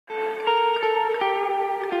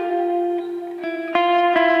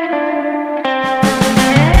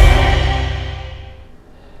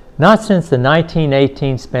Not since the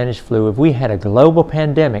 1918 Spanish flu have we had a global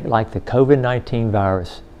pandemic like the COVID-19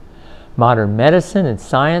 virus. Modern medicine and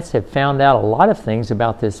science have found out a lot of things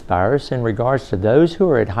about this virus in regards to those who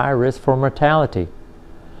are at high risk for mortality.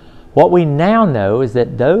 What we now know is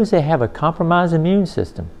that those that have a compromised immune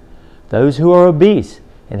system, those who are obese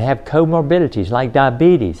and have comorbidities like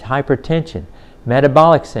diabetes, hypertension,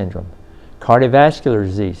 metabolic syndrome, cardiovascular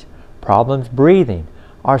disease, problems breathing,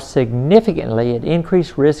 are significantly at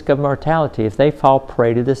increased risk of mortality if they fall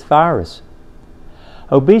prey to this virus.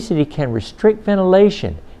 Obesity can restrict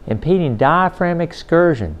ventilation, impeding diaphragm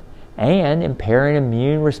excursion, and impairing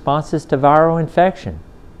immune responses to viral infection.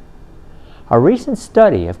 A recent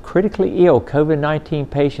study of critically ill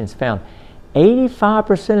COVID-19 patients found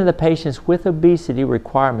 85% of the patients with obesity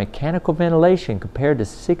require mechanical ventilation compared to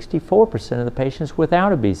 64% of the patients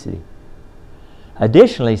without obesity.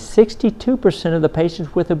 Additionally, 62% of the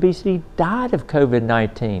patients with obesity died of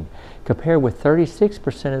COVID-19, compared with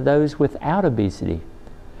 36% of those without obesity.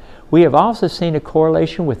 We have also seen a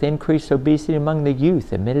correlation with increased obesity among the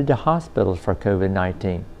youth admitted to hospitals for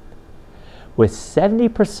COVID-19. With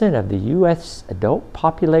 70% of the U.S. adult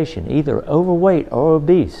population either overweight or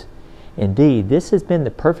obese, indeed, this has been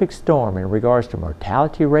the perfect storm in regards to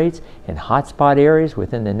mortality rates in hotspot areas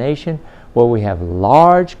within the nation where we have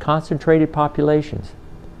large concentrated populations.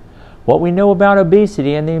 What we know about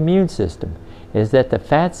obesity and the immune system is that the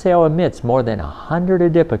fat cell emits more than 100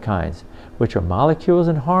 adipokines, which are molecules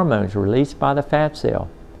and hormones released by the fat cell.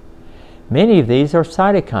 Many of these are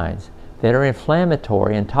cytokines that are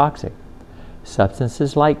inflammatory and toxic.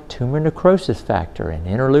 Substances like tumor necrosis factor and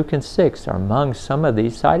interleukin-6 are among some of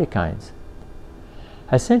these cytokines.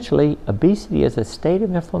 Essentially, obesity is a state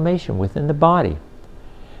of inflammation within the body.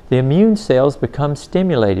 The immune cells become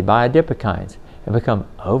stimulated by adipokines and become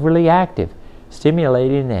overly active,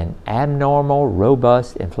 stimulating an abnormal,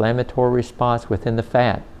 robust inflammatory response within the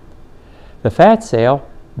fat. The fat cell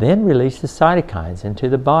then releases cytokines into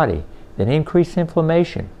the body that increase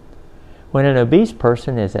inflammation. When an obese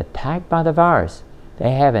person is attacked by the virus,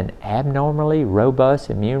 they have an abnormally robust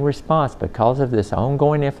immune response because of this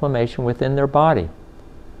ongoing inflammation within their body.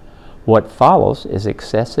 What follows is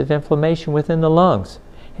excessive inflammation within the lungs,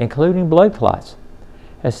 including blood clots,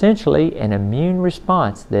 essentially an immune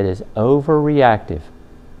response that is overreactive.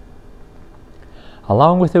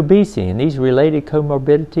 Along with obesity and these related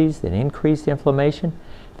comorbidities that increase inflammation,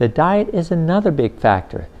 the diet is another big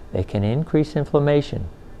factor that can increase inflammation.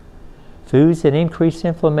 Foods that increase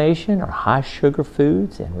inflammation are high sugar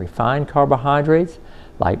foods and refined carbohydrates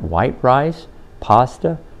like white rice,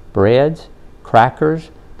 pasta, breads, crackers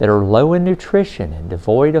that are low in nutrition and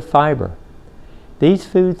devoid of fiber. These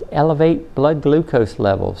foods elevate blood glucose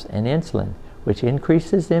levels and insulin, which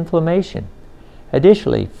increases inflammation.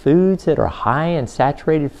 Additionally, foods that are high in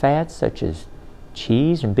saturated fats such as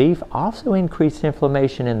cheese and beef also increase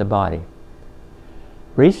inflammation in the body.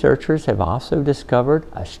 Researchers have also discovered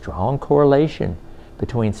a strong correlation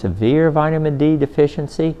between severe vitamin D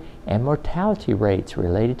deficiency and mortality rates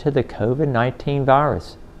related to the COVID-19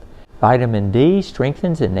 virus. Vitamin D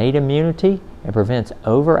strengthens innate immunity and prevents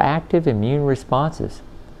overactive immune responses.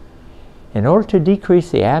 In order to decrease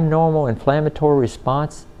the abnormal inflammatory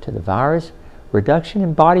response to the virus, reduction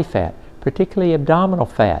in body fat, particularly abdominal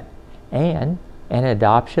fat, and an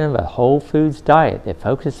adoption of a whole foods diet that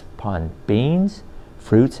focuses upon beans,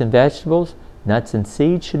 fruits and vegetables, nuts and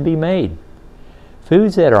seeds should be made.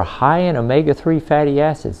 Foods that are high in omega-3 fatty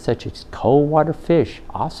acids, such as cold water fish,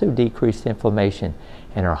 also decrease inflammation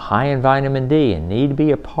and are high in vitamin D and need to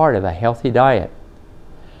be a part of a healthy diet.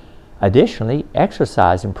 Additionally,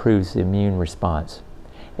 exercise improves the immune response.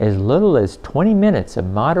 As little as 20 minutes of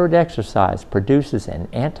moderate exercise produces an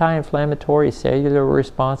anti-inflammatory cellular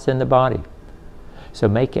response in the body. So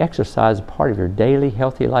make exercise a part of your daily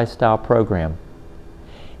healthy lifestyle program.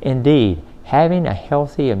 Indeed, having a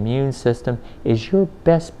healthy immune system is your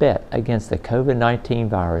best bet against the COVID-19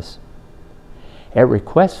 virus. At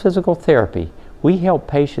Request Physical Therapy, we help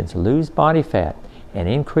patients lose body fat and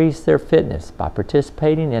increase their fitness by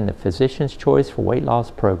participating in the Physician's Choice for Weight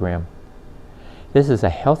Loss program. This is a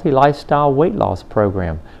healthy lifestyle weight loss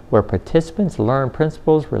program where participants learn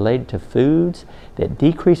principles related to foods that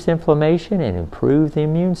decrease inflammation and improve the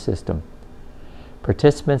immune system.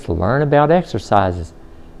 Participants learn about exercises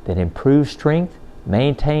that improve strength,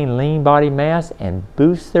 maintain lean body mass, and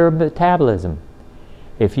boost their metabolism.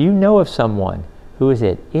 If you know of someone who is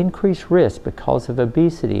at increased risk because of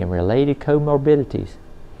obesity and related comorbidities,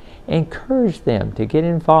 encourage them to get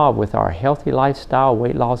involved with our healthy lifestyle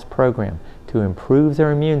weight loss program to improve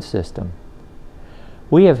their immune system.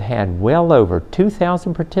 We have had well over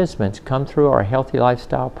 2,000 participants come through our Healthy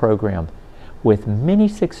Lifestyle program with many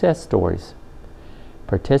success stories.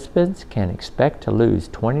 Participants can expect to lose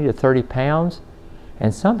 20 to 30 pounds,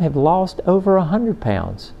 and some have lost over 100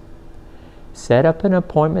 pounds. Set up an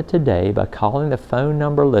appointment today by calling the phone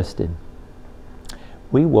number listed.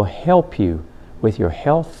 We will help you with your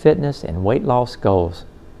health, fitness, and weight loss goals.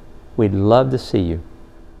 We'd love to see you.